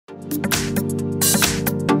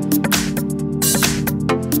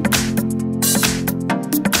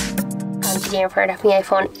Today in front of me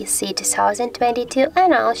iPhone SE 2022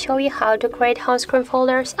 and I'll show you how to create home screen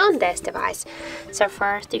folders on this device. So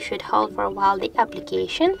first you should hold for a while the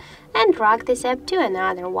application and drag this app to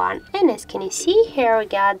another one. And as can you see, here we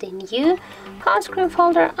got the new home screen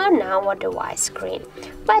folder on our device screen.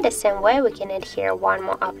 By the same way, we can add here one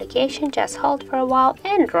more application. Just hold for a while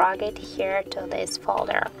and drag it here to this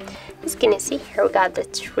folder. As can you see, here we got the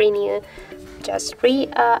three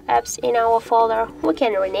apps in our folder. We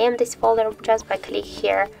can rename this folder just by click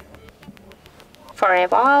here for a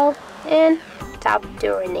while and tap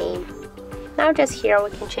to rename. Now just here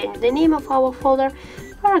we can change the name of our folder.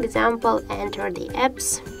 For example, enter the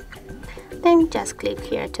apps, then just click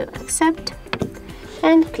here to accept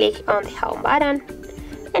and click on the home button.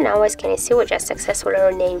 And now as can you see, we just successfully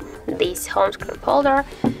renamed this home screen folder.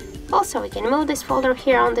 Also, we can move this folder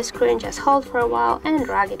here on the screen, just hold for a while and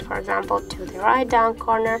drag it, for example, to the right down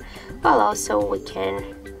corner, while also we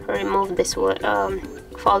can remove this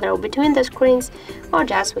folder between the screens, or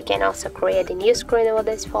just we can also create a new screen with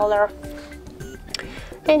this folder.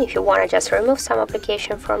 And if you want to just remove some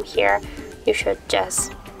application from here, you should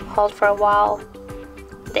just hold for a while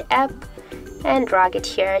the app and drag it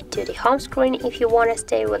here to the home screen if you want to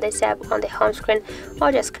stay with this app on the home screen,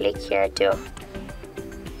 or just click here to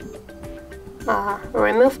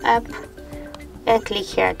remove app and click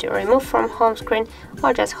here to remove from home screen,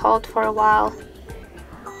 or just hold for a while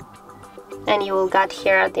and you will get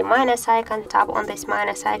here the minus icon. Tap on this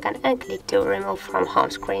minus icon and click to remove from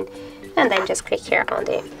home screen, and then just click here on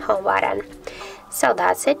the home button. So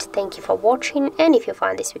that's it. Thank you for watching, and if you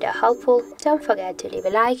find this video helpful, don't forget to leave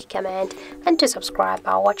a like, comment and to subscribe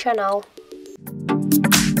our channel.